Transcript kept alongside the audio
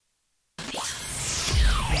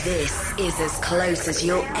This is as close as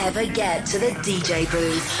you'll ever get to the DJ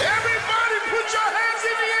booth. Everybody put your hands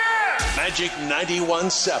in the air! Magic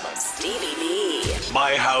 91.7. Stevie B.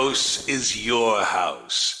 My house is your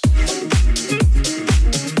house.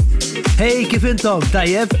 Hey, kif intom,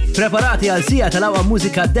 tajjeb? Preparati għal sija tal-awa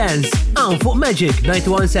mużika dance għan fuq Magic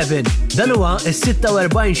 91.7. Dan huwa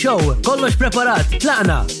is-46 show, kollox preparat,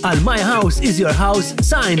 tlaqna għal My House is Your House,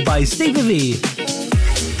 signed by Stevie V.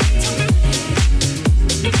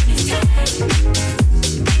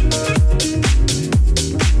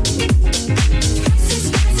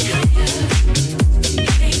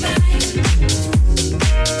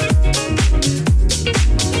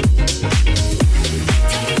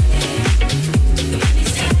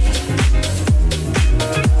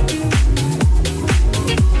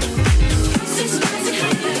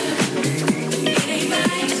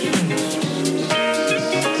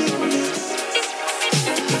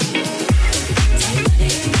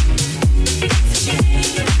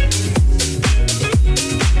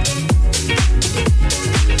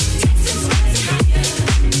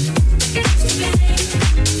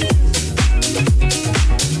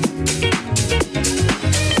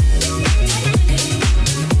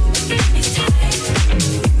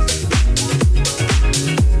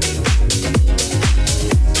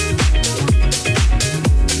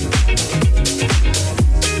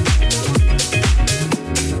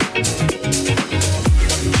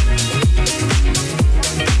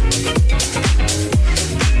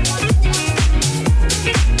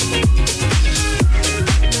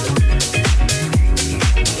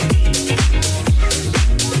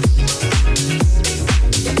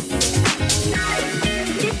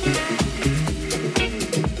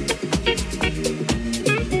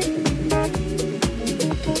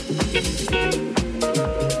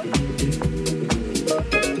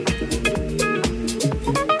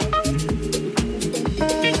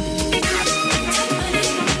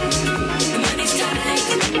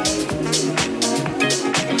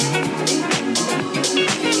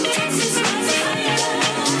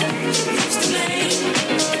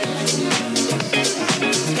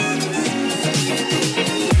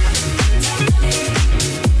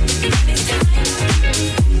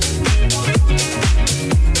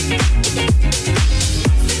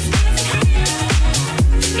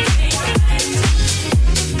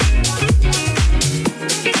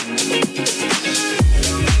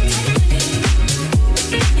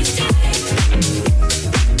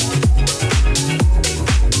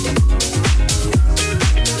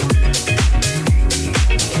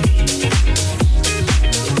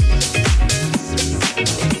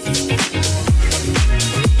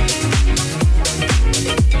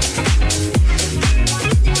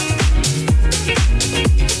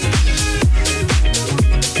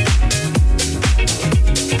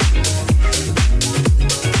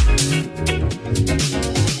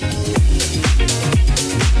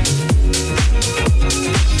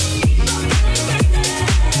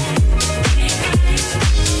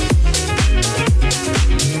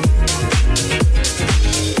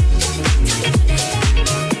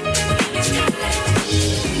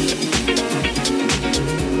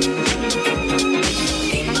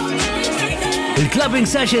 Clubbing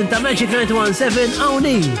session ta' Magic 91.7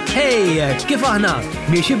 għawni. Hey, kif aħna?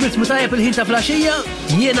 Miex jibrit mutajab il-ħin ta' flasġija?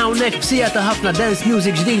 Jiena hawnhekk b'sija ta' ħafna dance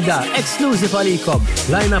music ġdida, exclusive għalikom.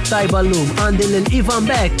 Line-up tajba l-lum għandi l-Ivan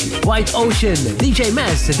Beck, White Ocean, DJ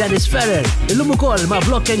Mess, Dennis Ferrer, l-lum ukoll ma'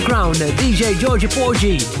 Block and Crown, DJ Georgie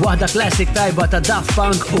Porgy, waħda classic tajba ta' Daft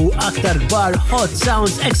Punk u aktar kbar Hot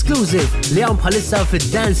Sounds exclusive li għam bħalissa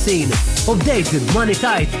fid-dance scene. Update Money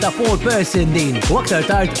Tight ta' Paul Person din. U aktar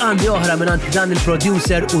tard għandi oħra minn dan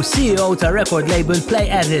il-producer u CEO ta' record label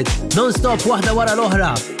Play Edit. Non-stop waħda wara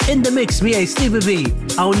l-oħra. In the mix miej Stevie V.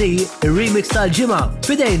 Għawni il-remix tal-ġimma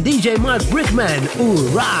fidejn DJ Mark Brickman u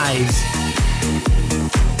Rise.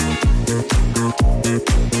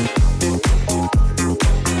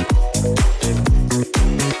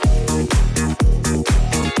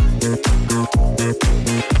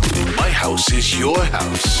 My house is your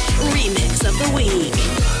house. Remix of the week.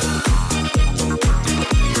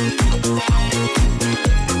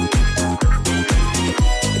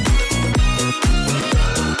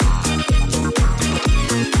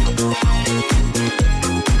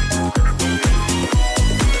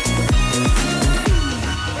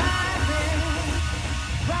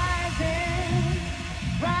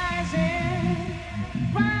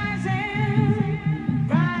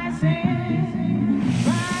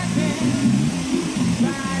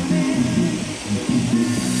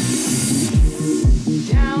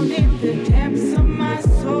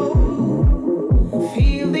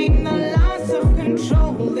 Feeling the loss of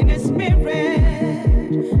control in his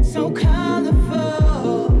spirit.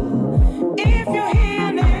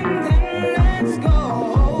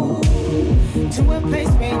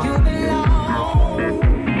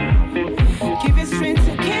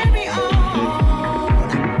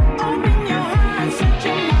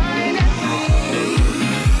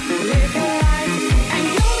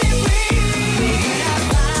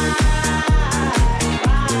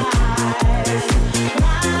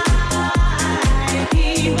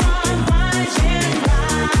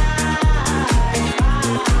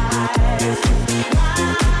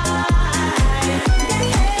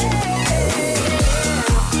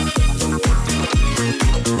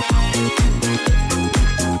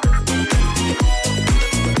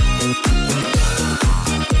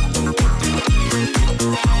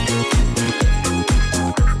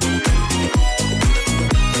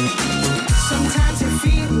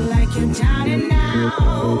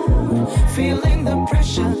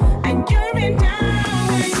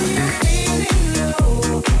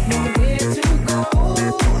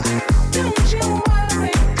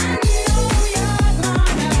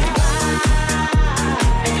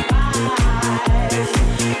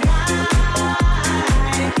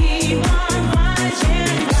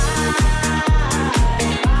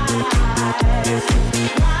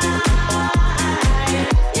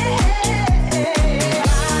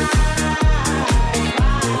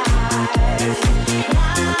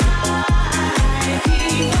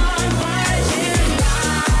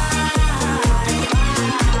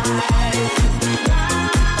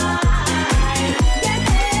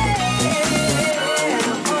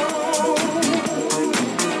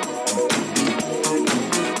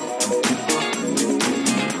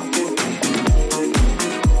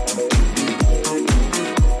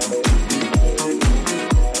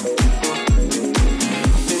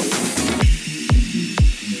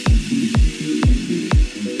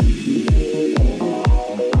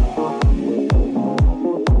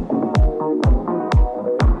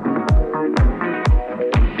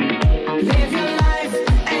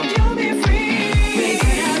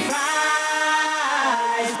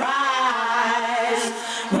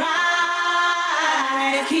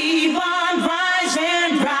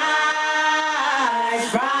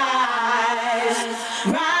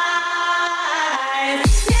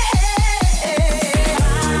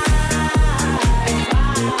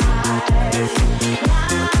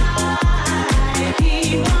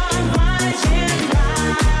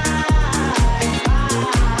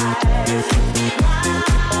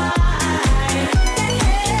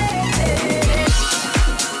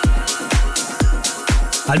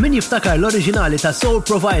 Għal min jiftakar l-oriġinali ta' Soul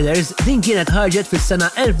Providers, din kienet ħarġet fis-sena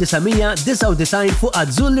 1999 fuq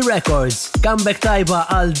Azzulli Records. Comeback tajba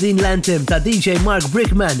għal din l-anthem ta' DJ Mark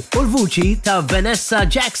Brickman u l-vuċi ta' Vanessa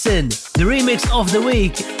Jackson. The remix of the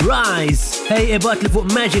week, Rise. Hey, ibat li fuq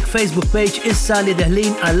Magic Facebook page issa li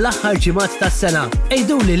deħlin għall-aħħar ġimgħat tas-sena.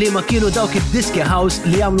 Ejduli li ma kienu dawk id-Disque House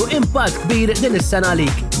li għamlu impatt kbir din is-sena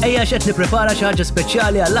għalik. Ejja x'qed nipprepara xi ħaġa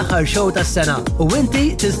speċjali għall-aħħar show tas-sena. U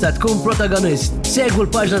inti tista' tkun protagonist. Segwu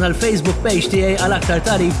l-paġna tal-Facebook page tiegħi għal aktar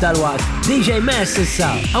tarif tal-waqt. DJ Mess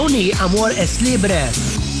issa, hawnhi Amor es Libre.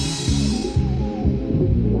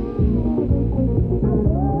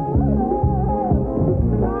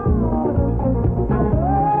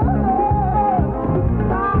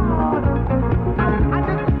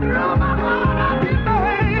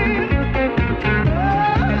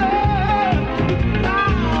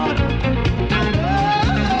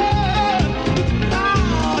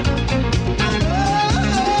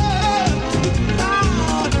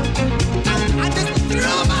 I just threw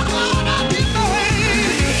my heart out the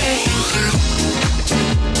way.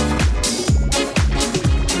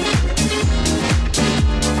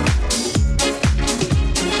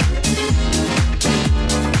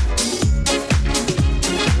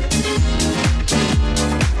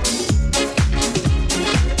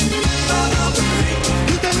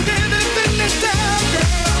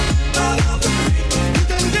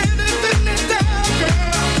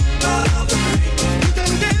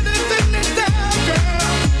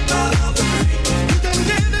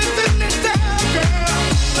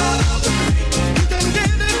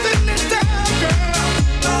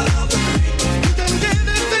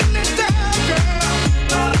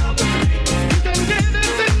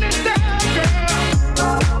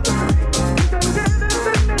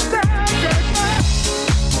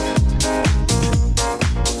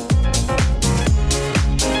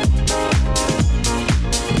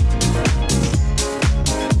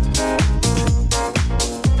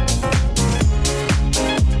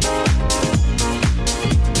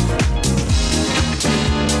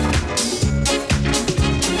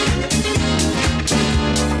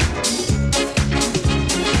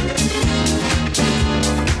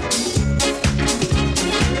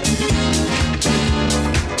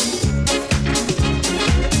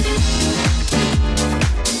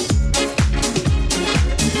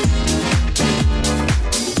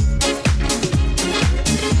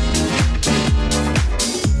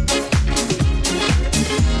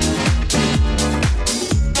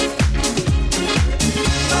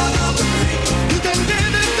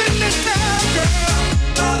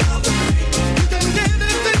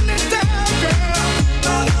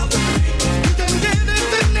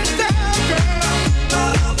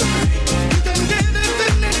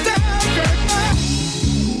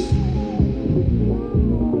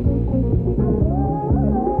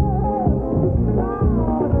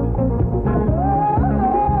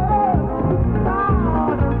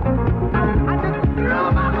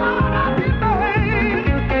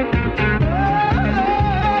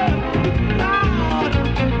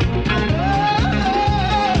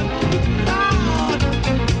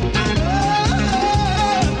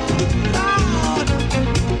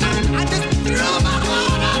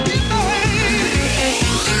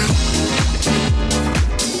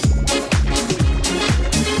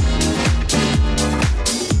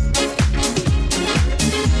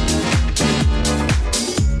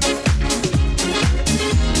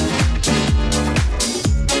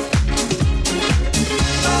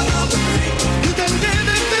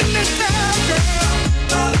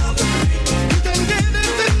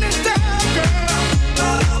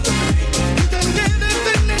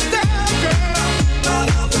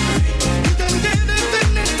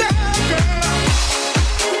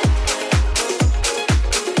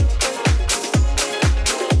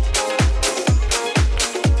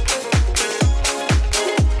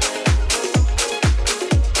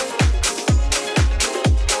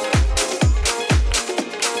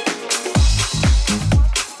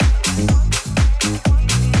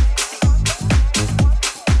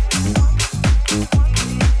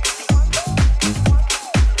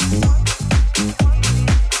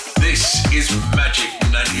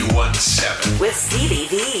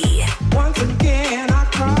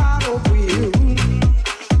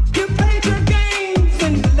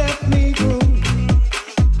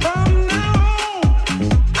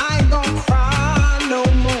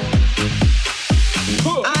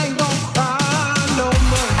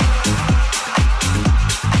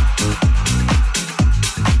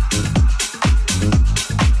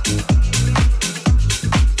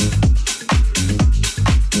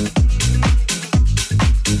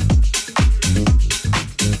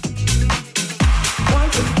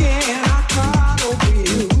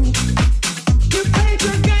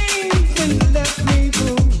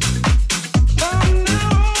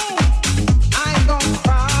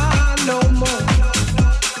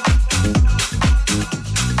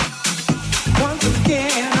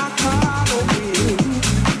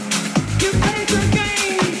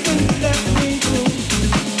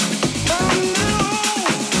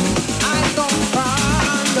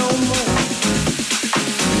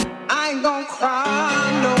 ain't gonna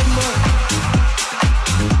cry no more.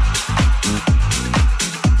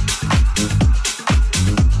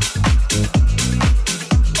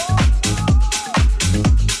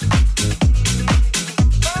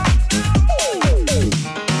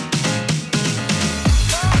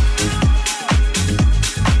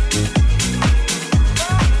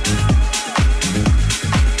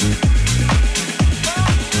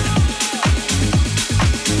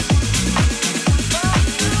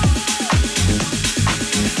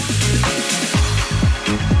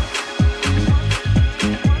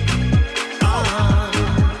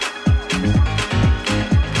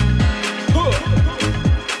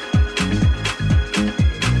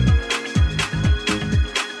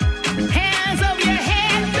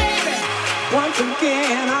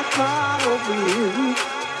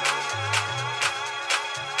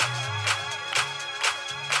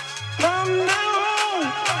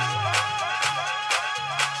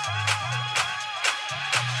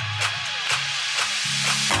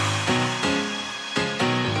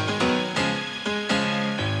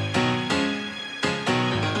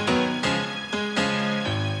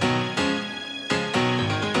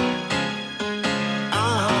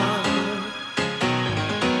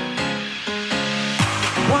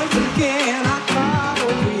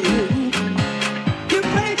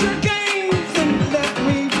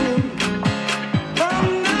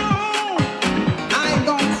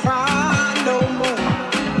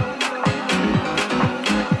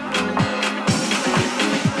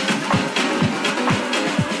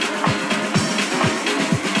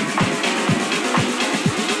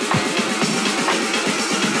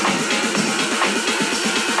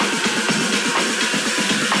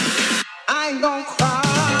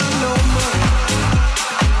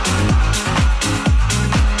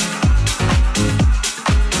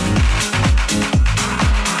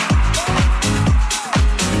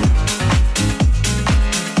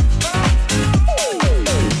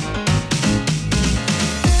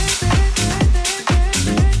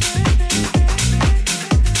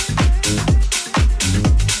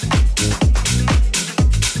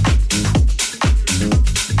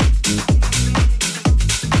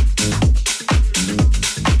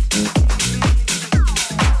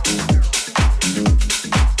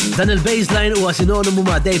 Dan il-baseline huwa sinonimu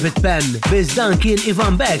ma' David Penn, biz dan kien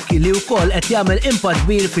Ivan Beck li wkoll qed jagħmel impatt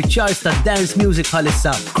kbir fiċ-charts ta' dance music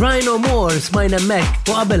bħalissa. Cry No More smajna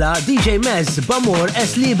Mek u qabelha DJ Mez b'Amor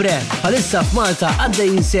Es Libre. Bħalissa f'Malta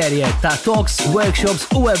għaddejjin serje ta' talks, workshops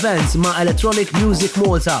u events ma' Electronic Music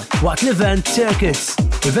Malta waqt l-event Circuits.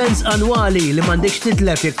 Events annwali li m'għandekx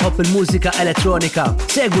titlef jekk tħobb il-mużika elettronika.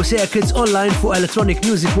 Segwu Circuits online fuq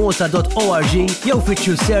electronicmusicmalta.org jew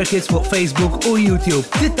fittxu Circuits fuq Facebook u YouTube.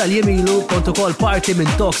 Jemilu kont ukoll parti minn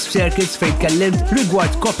talks f'Circuits fejn tkellimt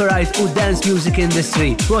rigward copyright u dance music industry.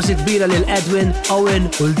 Prosit kbira lil Edwin, Owen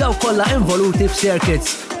u l-daw kollha involuti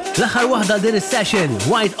f'Circuits. L-aħħar waħda din is-session,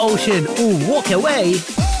 White Ocean u Walk Away.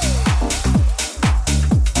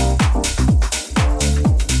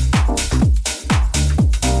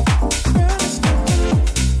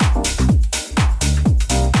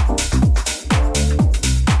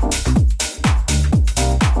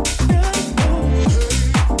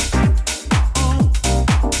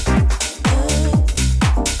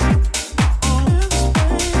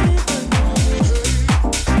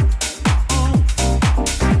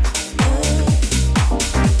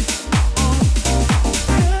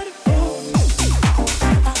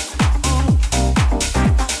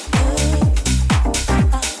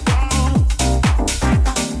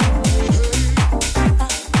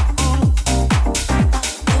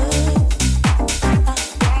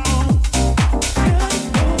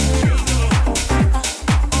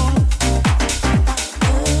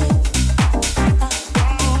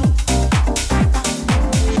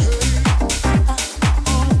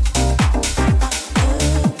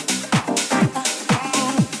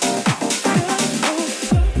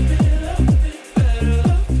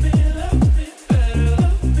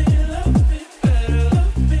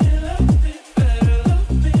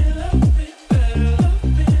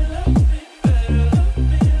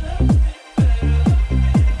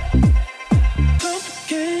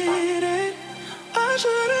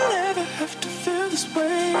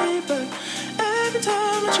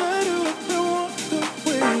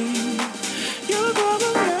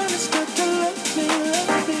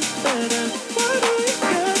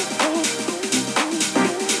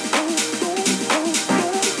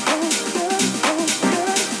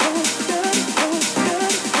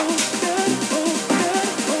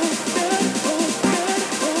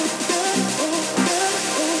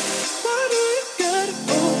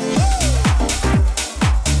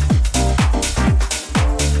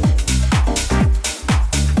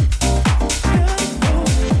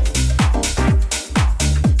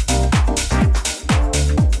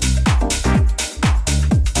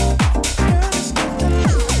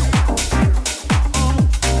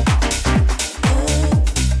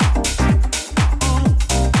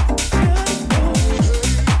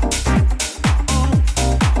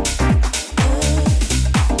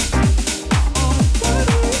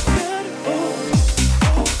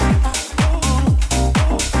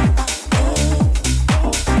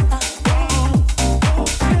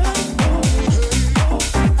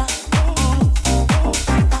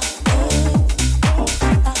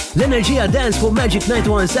 Enerġija Dance fuq Magic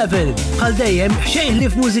 917. Bħal dejjem, xejn li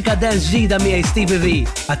f'mużika dance ġdida miegħi Stevie V.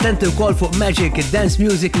 Attenti wkoll fuq Magic id-dance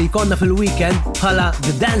music li jkollna fil-weekend bħala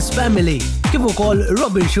The Dance Family, kif ukoll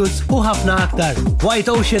Robin Schulz u ħafna aktar.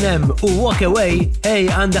 White Ocean M u Walk Away, hey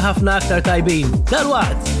għandha ħafna aktar tajbin.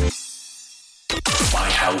 Dalwaqt! My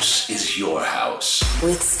house is your house.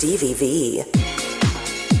 With Stevie V.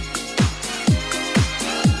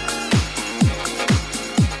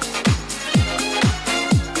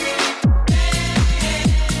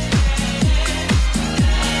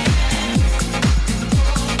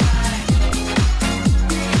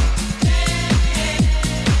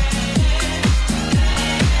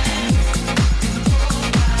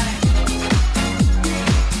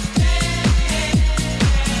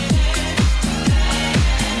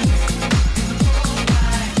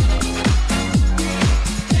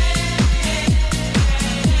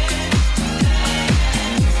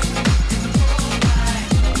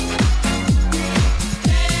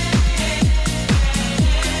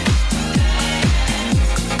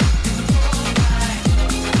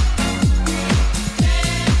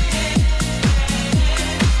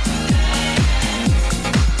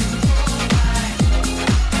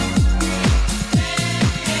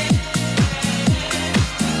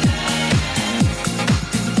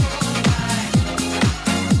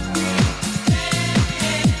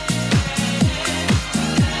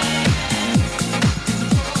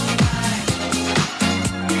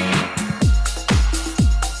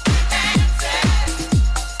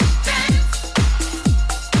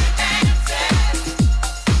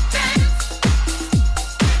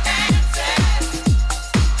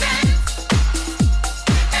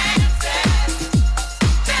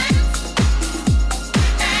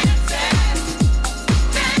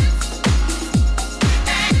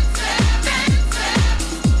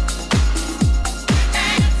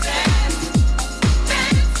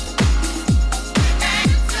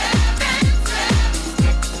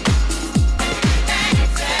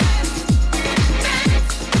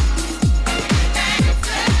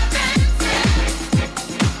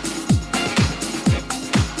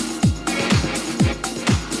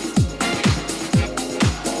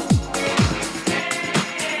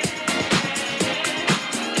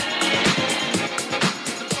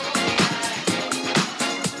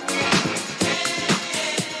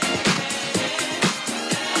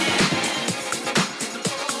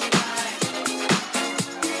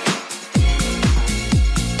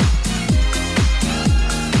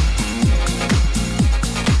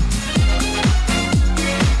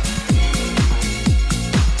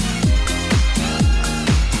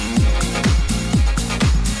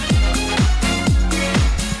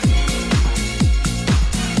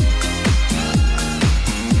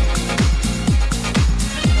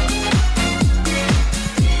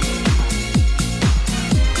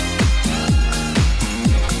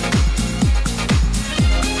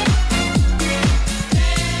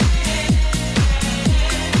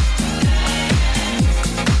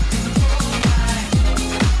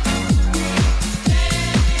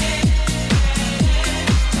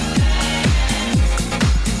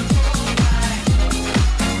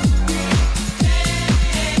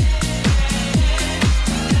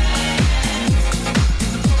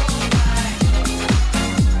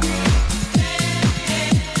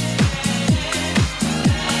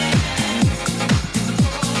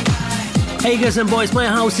 Hey girls and boys, my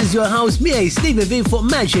house is your house. Me, Stevie V for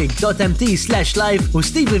magic.mt/live u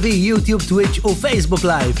Stevie V YouTube, Twitch u Facebook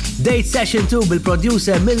Live. Date Session 2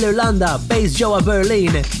 bil-producer mill-Irlanda, based ġewwa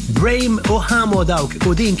Berlin. Brame u Hamo dawk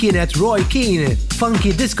u din kienet Roy Keane.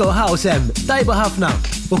 Funky Disco House hemm, tajba ħafna.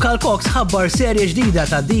 U Carl Cox ħabbar serje ġdida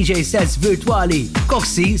ta' DJ sets virtuali.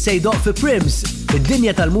 Coxy se jdoq fi Prims,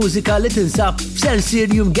 id-dinja tal-mużika li tinsab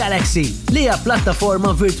f'Sensorium Galaxy, li hija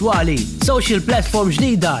plattaforma virtuali, social platform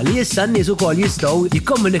ġdida li issa n-nies ukoll jistgħu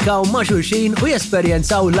jikkomunikaw ma' xulxin u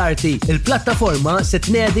jesperjenzaw l-arti. Il-plattaforma se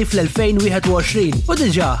tnedi fl-2021 u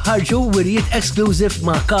diġà ħarġu wirjiet exclusive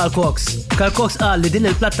ma' Carl Cox. Carl Cox qal li din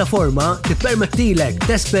il-plattaforma tippermettilek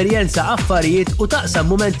tesperjenza affarijiet u taqsam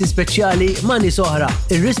momenti speċjali ma' nies oħra,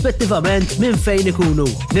 irrispettivament minn fejn ikunu.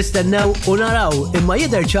 Nistennew u naraw imma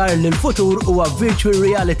jidher ċar li l-futur huwa virtual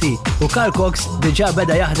reality u Carl Cox diġà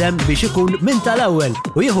beda jaħdem biex ikun minn tal-ewwel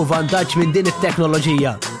u jieħu vantaġġ minn din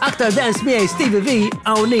it-teknoloġija. Aktar dance miegħi Stevie V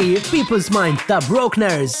hawnni People's Mind ta'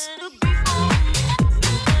 Brokners.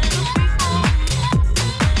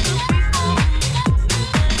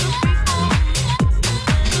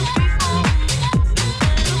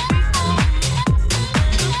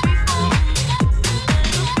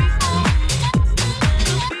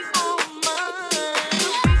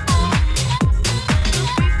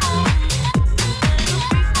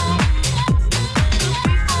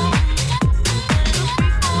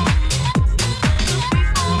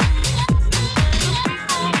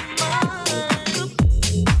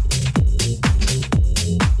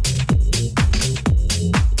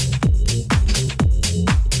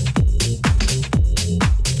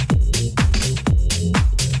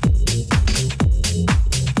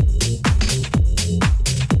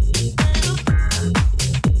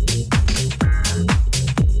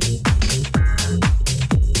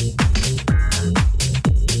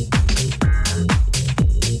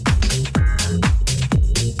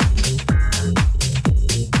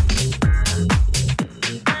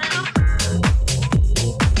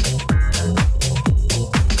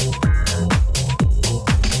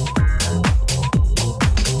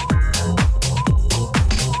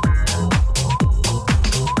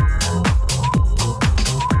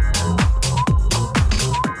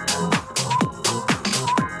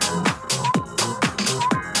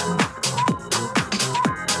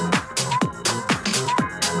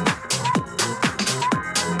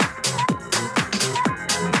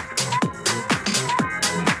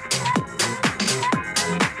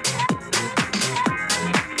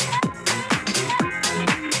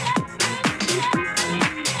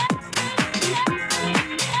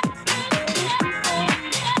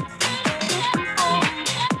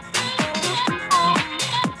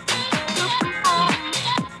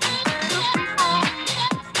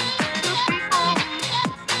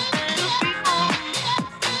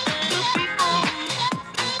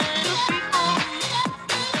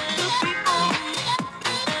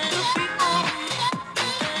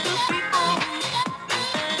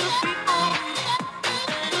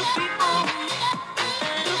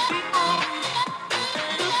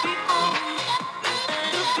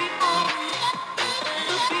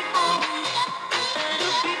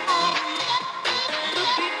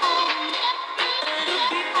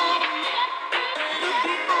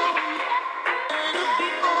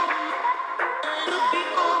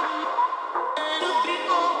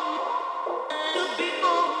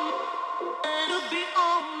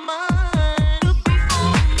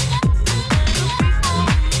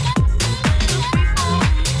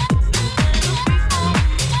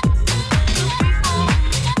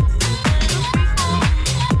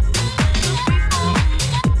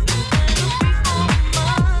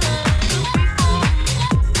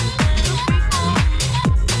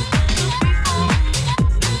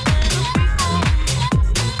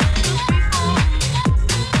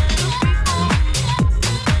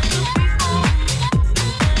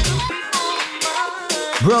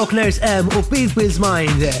 Brokner's M u People's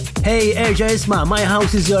Mind. Hey, erġa' isma' My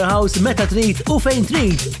House is Your House meta trid u fejn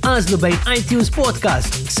trid. Għażlu bejn iTunes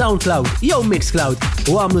Podcast, SoundCloud jew Mixcloud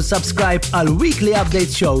u għamlu subscribe għal weekly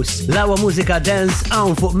update shows. L-aqwa mużika dance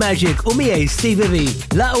hawn fuq Magic u miegħi Stevie V.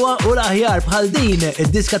 L-aqwa u l-aħjar bħal din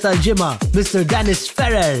id-diska tal-ġimgħa Mr. Dennis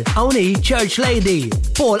Ferrer, hawnhi Church Lady,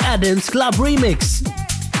 Paul Adams Club Remix.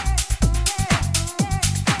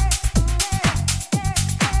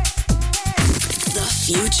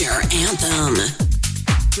 Future Anthem.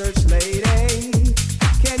 Church lady,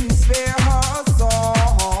 can you spare her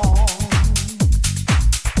song?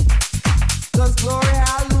 'Cause glory,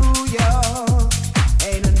 hallelujah,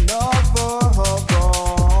 ain't enough for her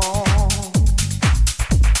wrong.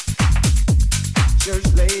 Church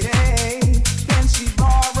lady, can she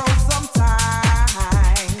borrow some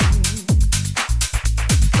time?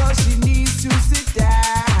 'Cause she needs to sit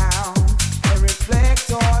down and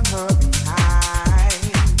reflect on her behind.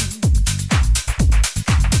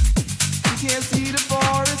 Can't see the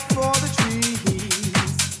forest for the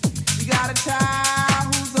trees. You got a child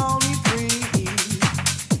who's only 3,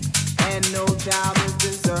 and no child is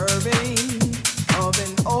deserving of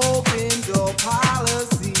an open door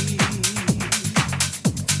policy.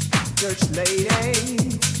 Church lady,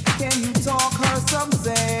 can you talk her some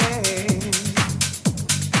sense?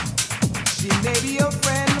 She may be a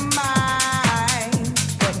friend of mine,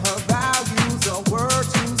 but her values are worth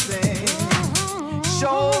 2 cents.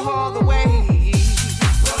 Show her the way.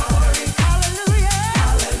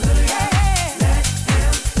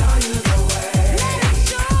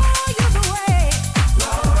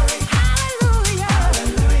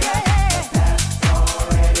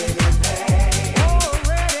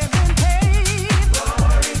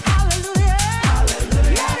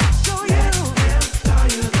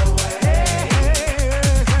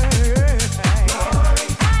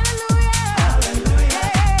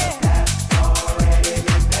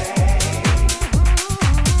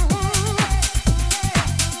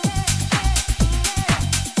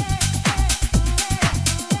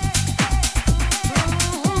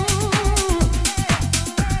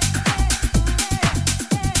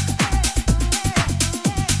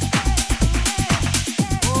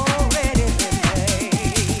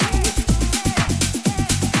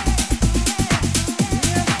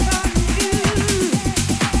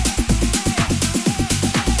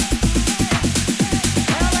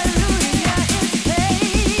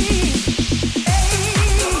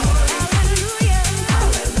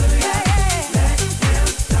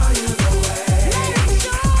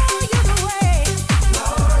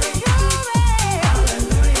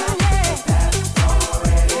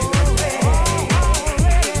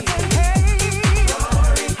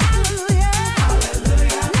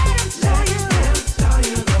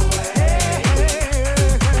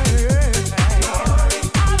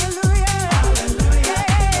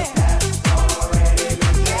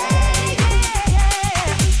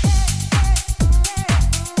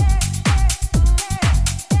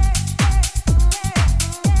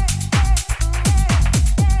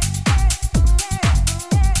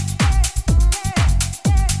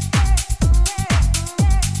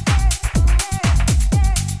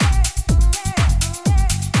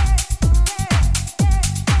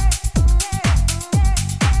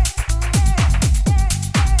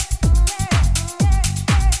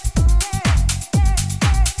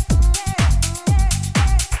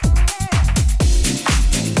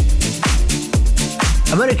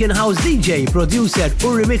 American House DJ, producer u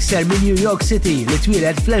remixer minn New York City li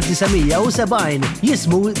twieled fl-1970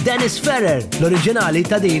 jismu Dennis Ferrer. L-oriġinali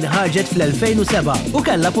ta' din ħarġet fl-2007 u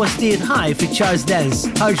kellha postijiet high fi Charles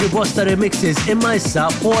Dance. Ħarġu bosta remixes imma issa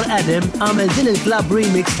Paul Adam għamel din il-club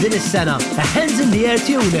remix din is-sena. A Hands in the Air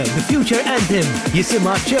tune, the Future Anthem,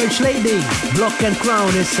 jisimha Church Lady, Block and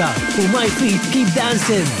Crown issa u My Feet Keep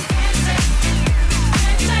Dancing.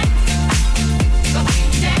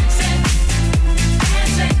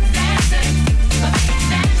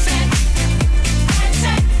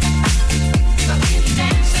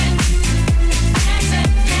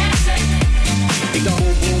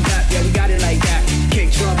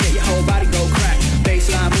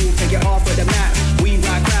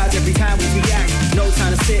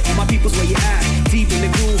 Deep in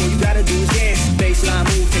the groove, all you gotta do is dance. Baseline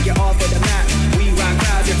move, take it off of the map. We rock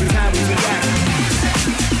crowds every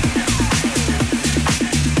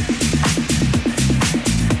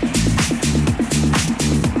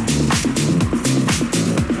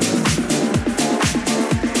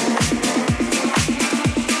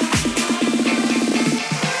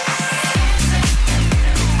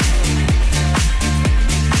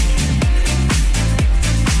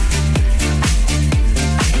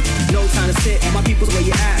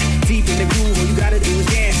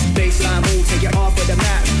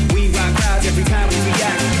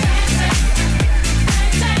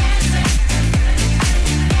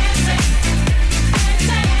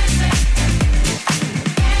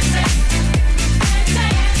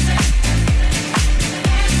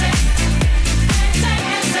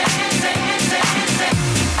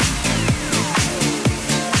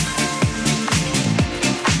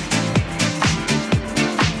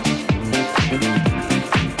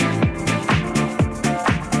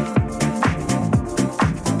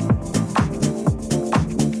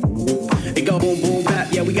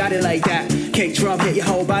got it like that. Kick drum, hit your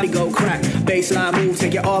whole body go crack. Baseline move,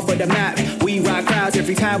 take it off of the map. We rock crowds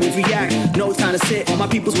every time we react. No time to sit, all my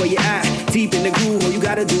people's where you at. Deep in the groove, all you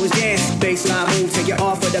gotta do is dance. Baseline move, take it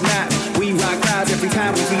off of the map. We rock crowds every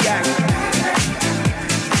time we react.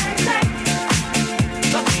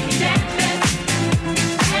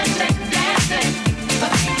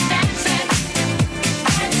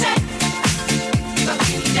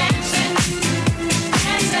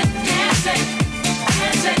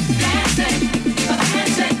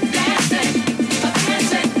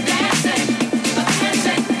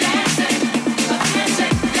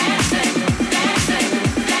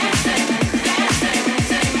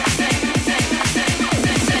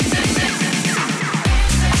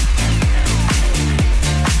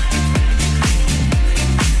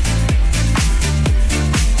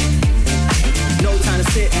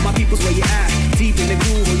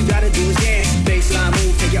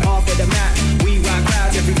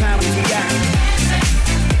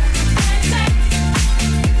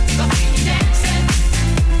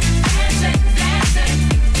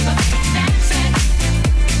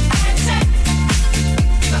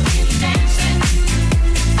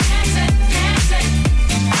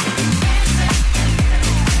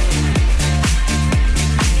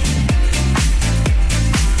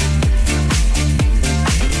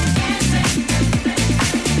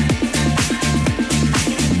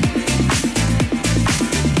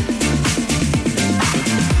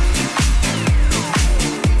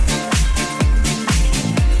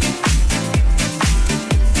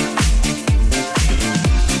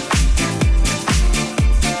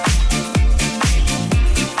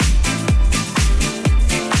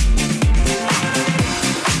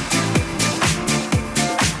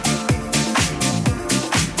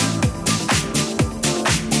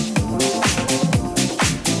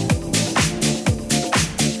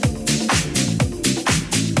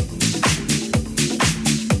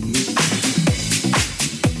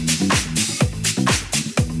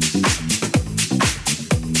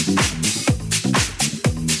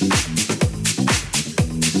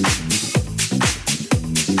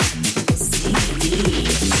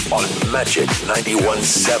 Magic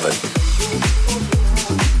 91.7.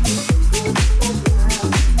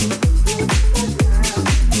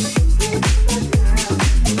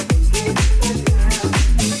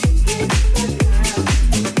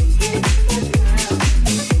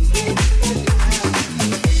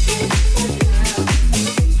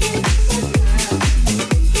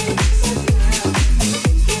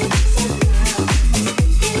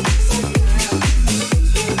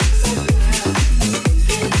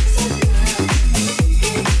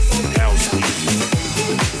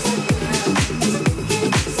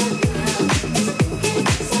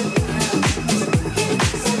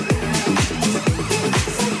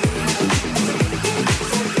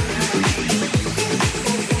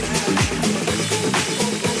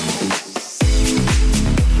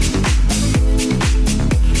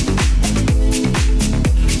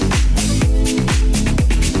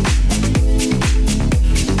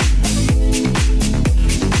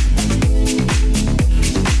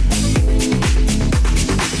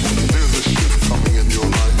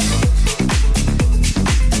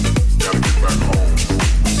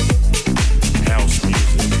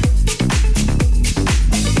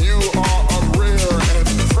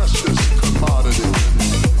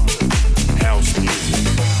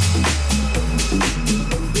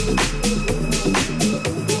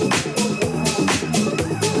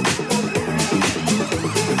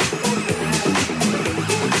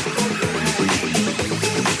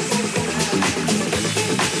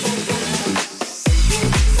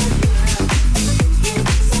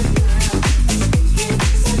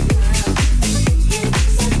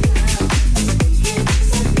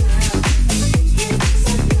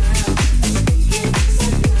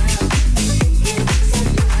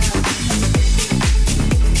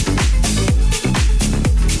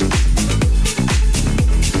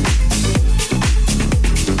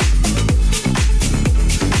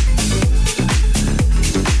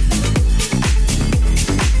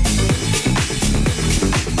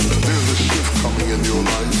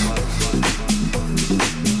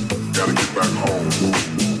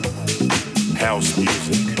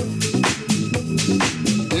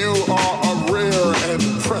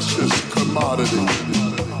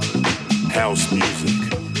 House music.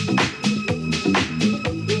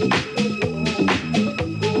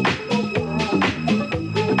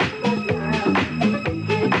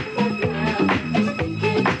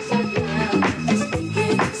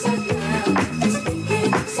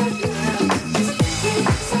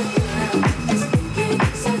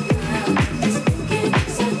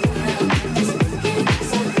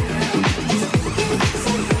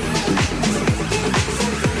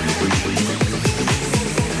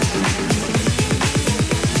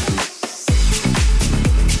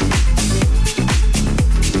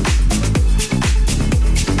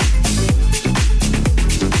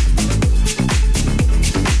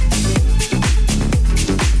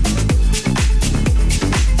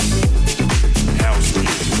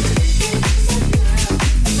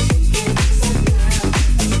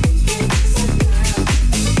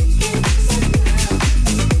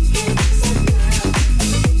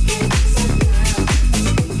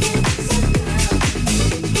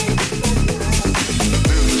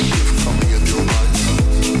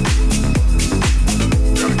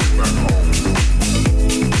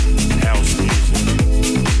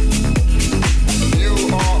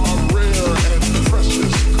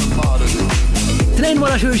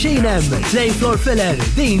 xulxinem, Tnejn Floor Filler,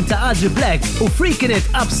 din ta' Adri Black u Freakin' It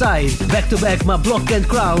Upside, back to back ma' Block and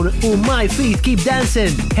Crown u My Feet Keep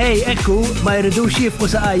Dancing. Hey, ekku, ma jridux jifqu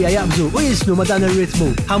saqajja jaqbżu u jisnu ma' dan ir-ritmu.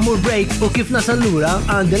 Ħammur break u kif nasallura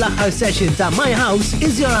għandi l-aħħar session ta' My House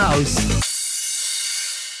is Your House.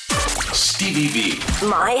 Stevie V.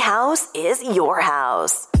 My house is your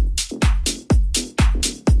house.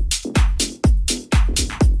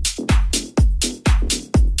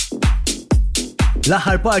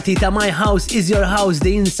 L-aħħar party ta' My House is Your House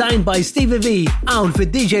din signed by Stevie V hawn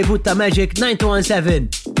fid-DJ Boot ta' Magic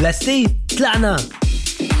 9217. Lesti, tlaqna!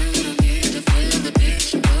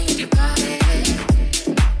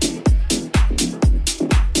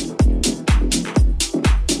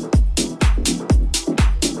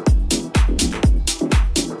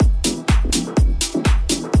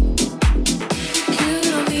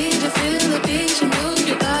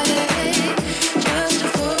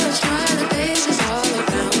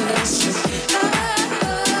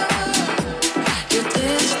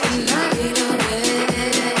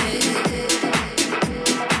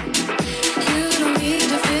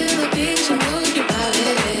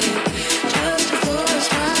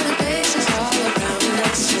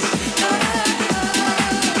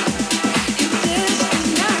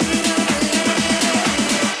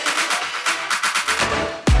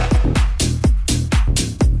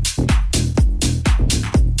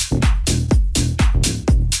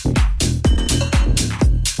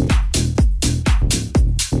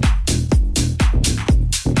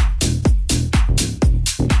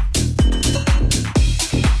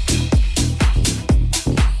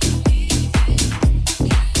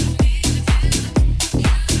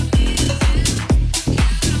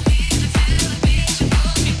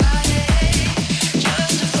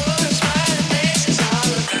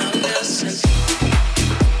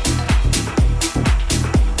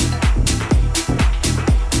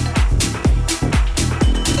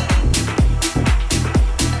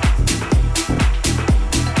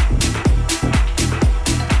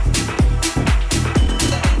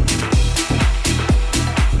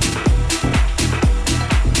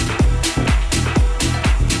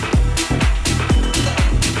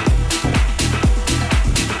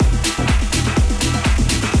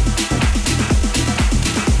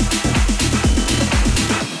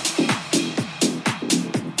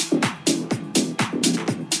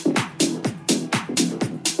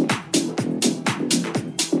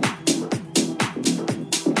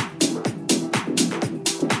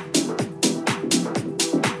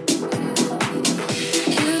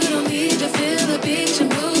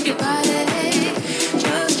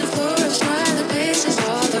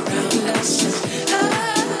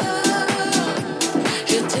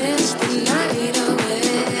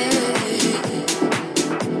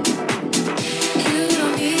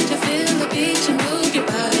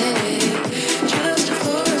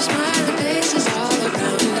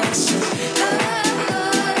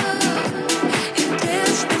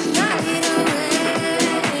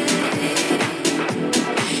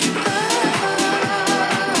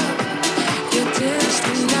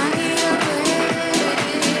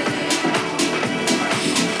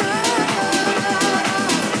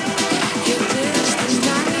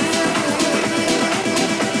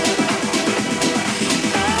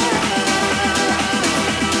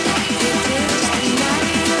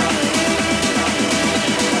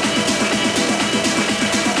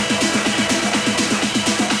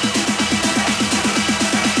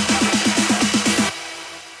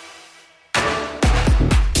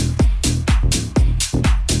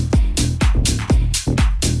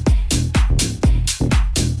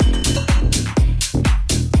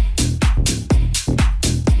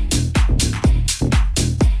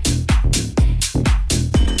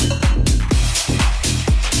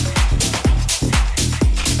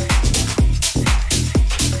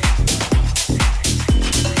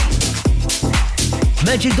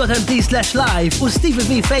 magic.mt/live u Stevie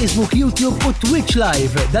V Facebook, YouTube u Twitch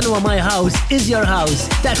Live. Dan huwa My House is Your House.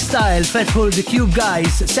 Textile, Fatful, The Cube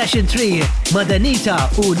Guys, Session 3, Madanita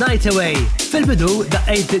u Night Away. Fil-bidu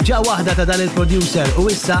daqqejt ġa waħda ta' dan il-producer u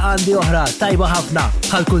issa għandi oħra tajba ħafna.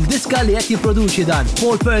 Bħal kull diska li qed jipproduċi dan.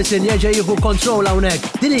 Paul Person jerġa' jieħu kontroll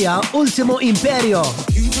hawnhekk. Din hija Ultimo Imperio.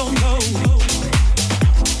 You don't know.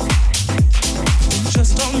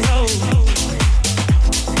 Just don't know.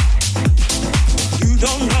 You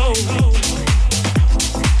don't know.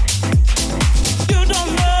 You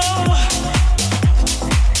don't know.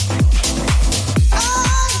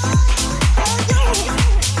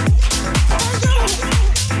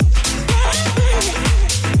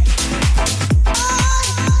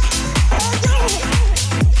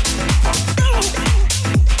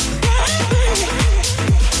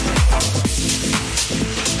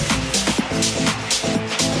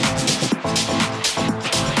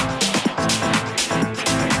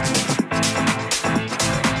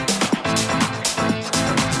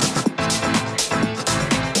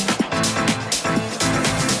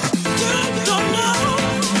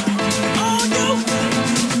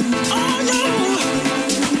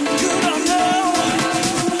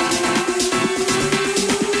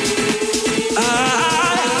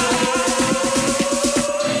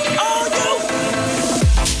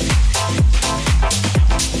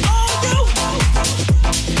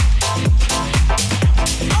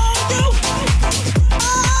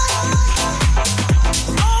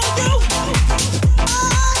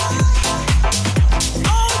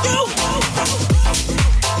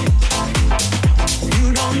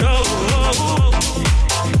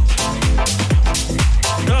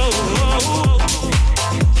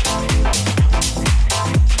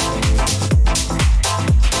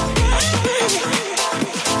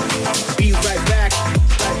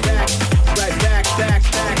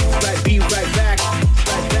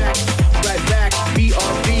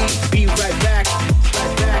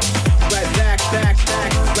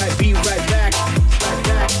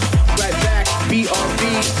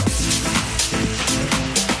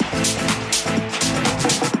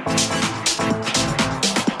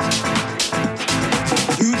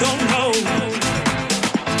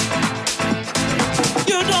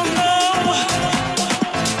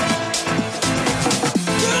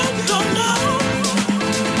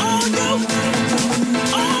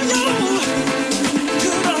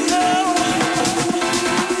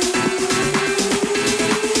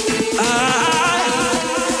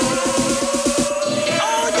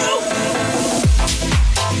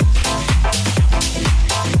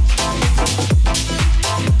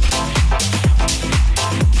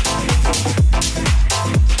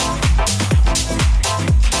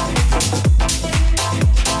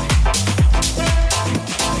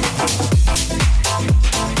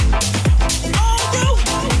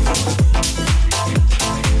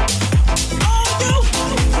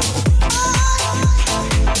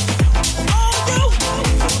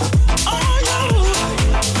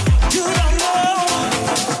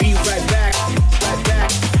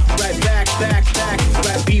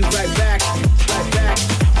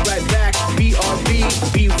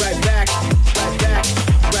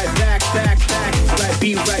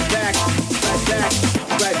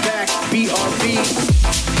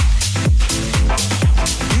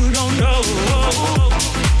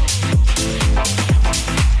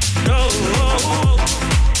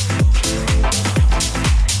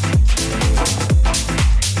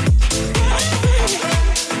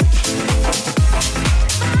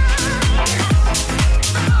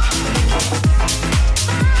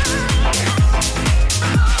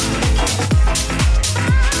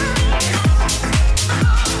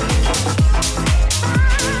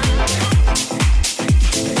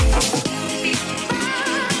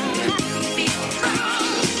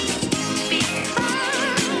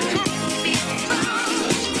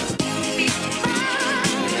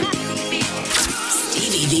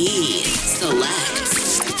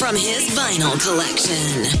 from his vinyl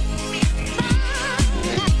collection.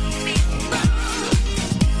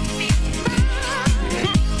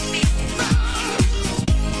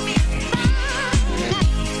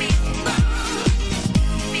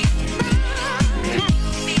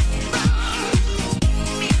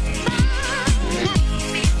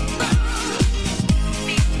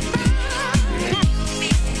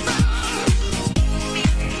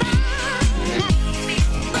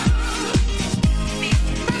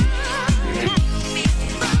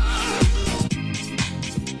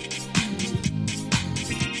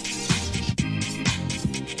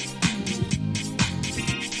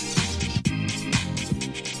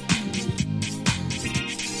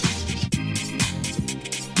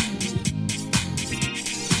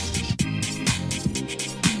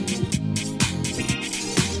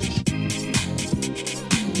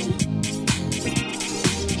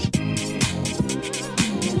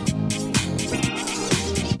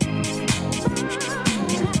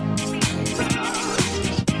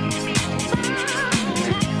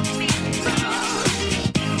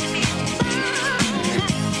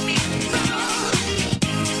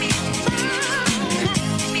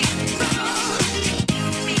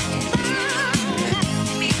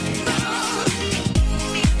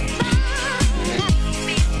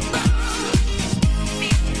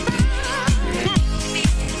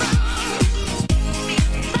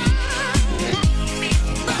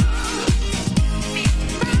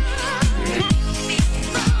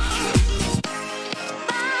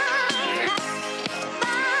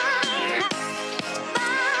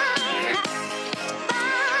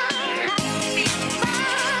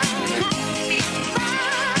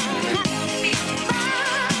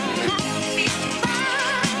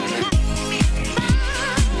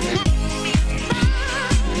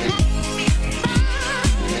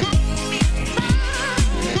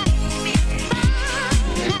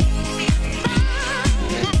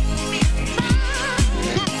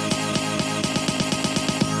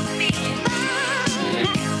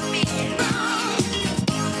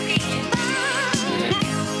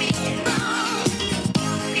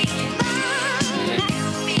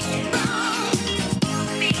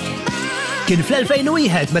 Kien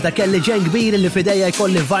fl-2001 meta kelli ġen kbir li fidejja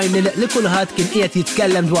jkolli vinyl li kulħadd kien qiegħed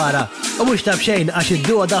jitkellem dwarha. U mhux taf xejn għax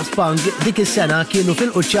id-duo Daft Punk dik is-sena kienu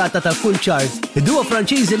fil-quċċata ta' kull chart. Id-duo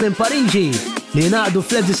Franċiżi minn Pariġi li jingħaqdu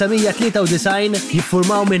fl-1993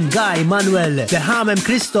 jiffurmaw minn Guy Manuel, Behamem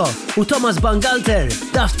Cristo u Thomas Bangalter.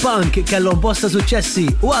 Daft Punk kellhom bosta suċċessi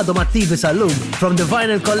u għadhom attivi sal-lum. From the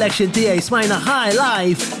vinyl collection tiegħi smajna High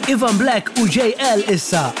Life, Ivan Black u JL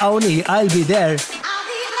issa hawnhi I'll Be There.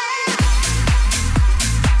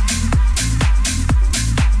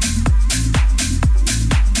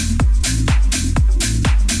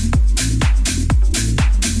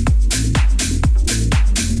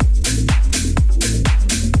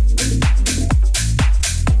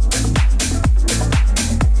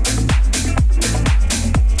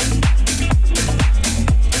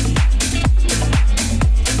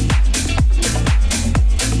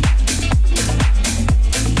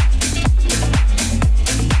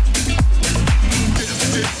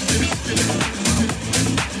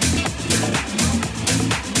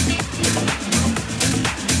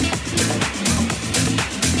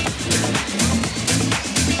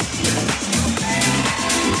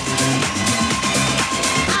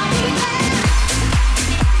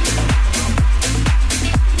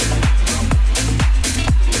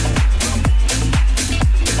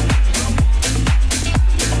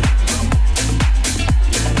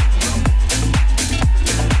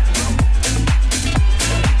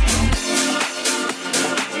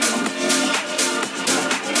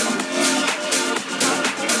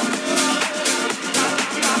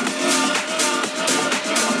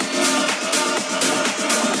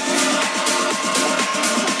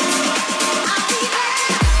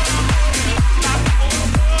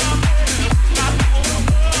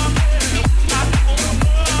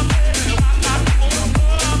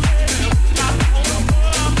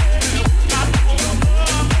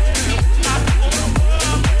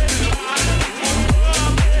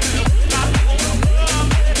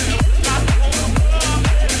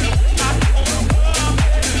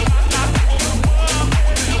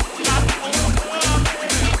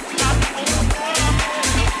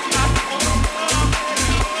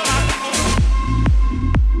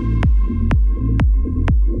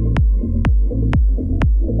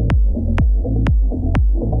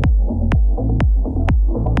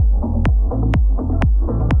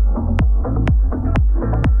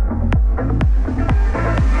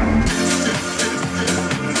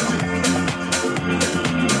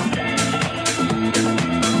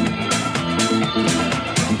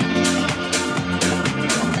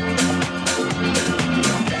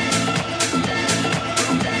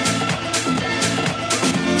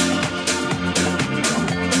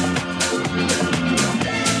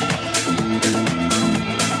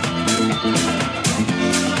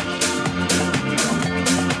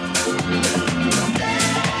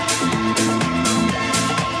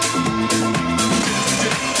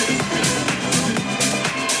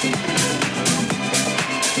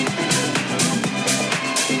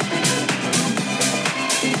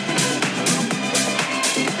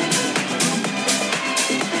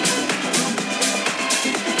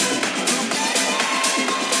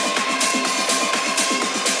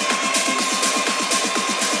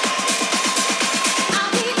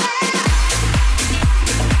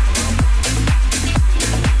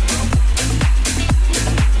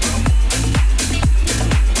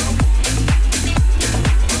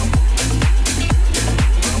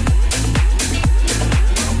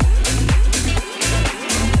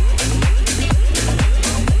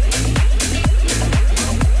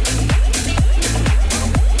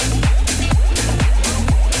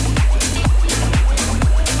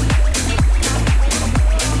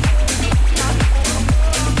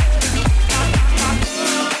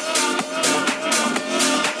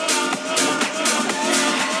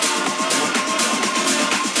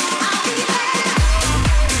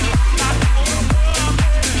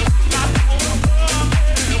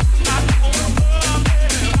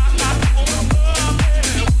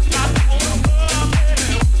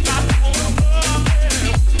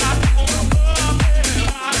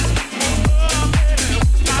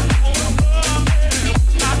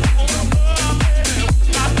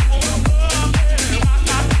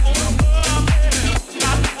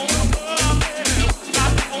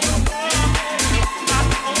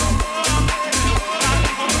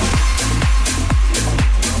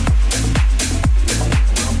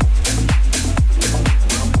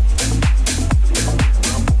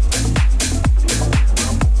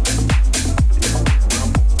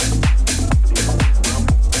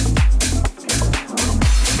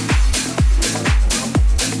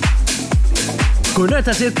 Kull nhar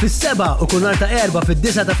ta' sibt fis-7 u kull nhar ta' 4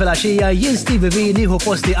 fid-9 ta' filgħaxija jien Stevie V nieħu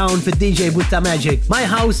posti hawn fid-DJ Booth ta' Magic. My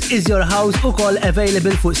House is Your House ukoll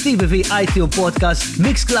available fuq Stevie V iTunes Podcast,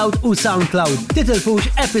 Mixcloud u Soundcloud. Titilfux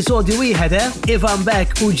episodju wieħed Ivan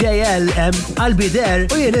Beck u JL I'll Be There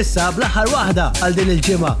u jien issa bl-aħħar waħda għal din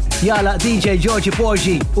il-ġimgħa. Jala DJ Georgie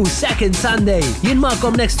Porgy u Second Sunday. Jien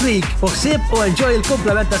magħkom next week u ħsib u enjoy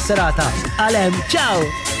il-kumplament tas-serata. Għalem, ciao!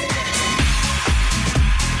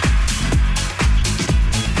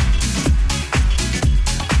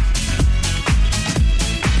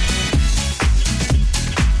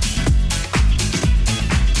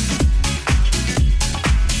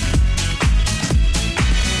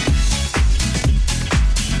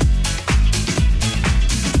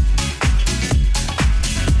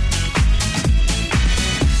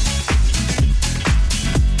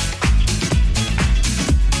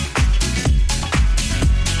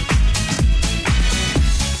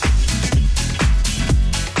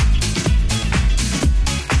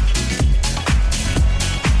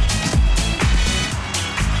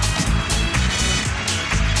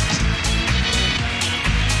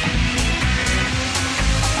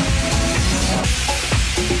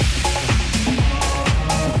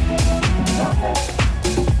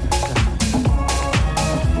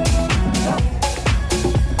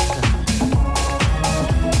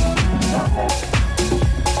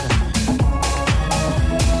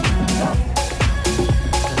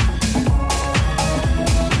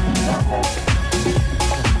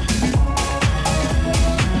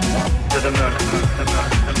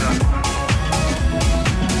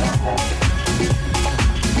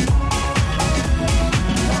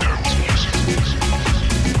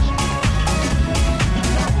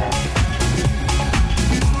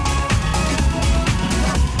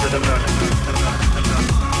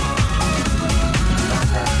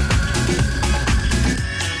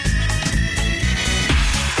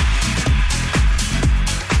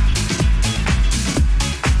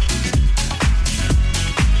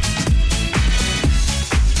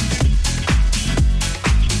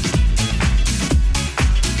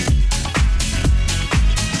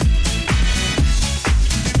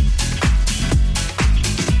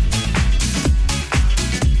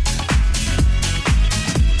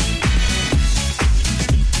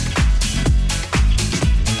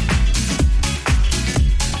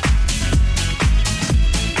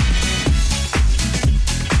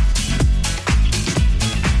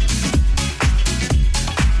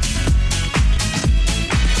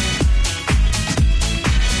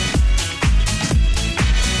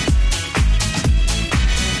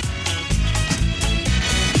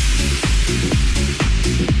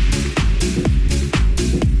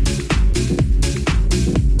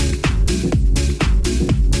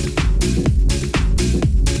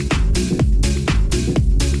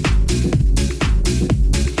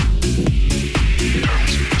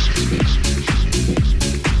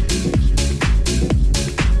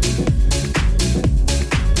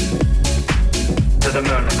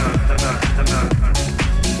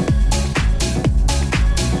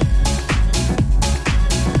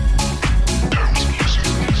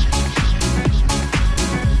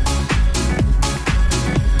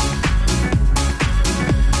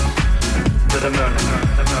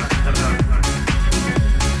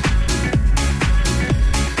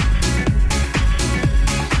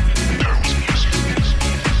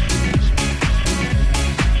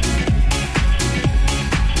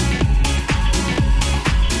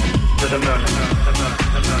 the moon.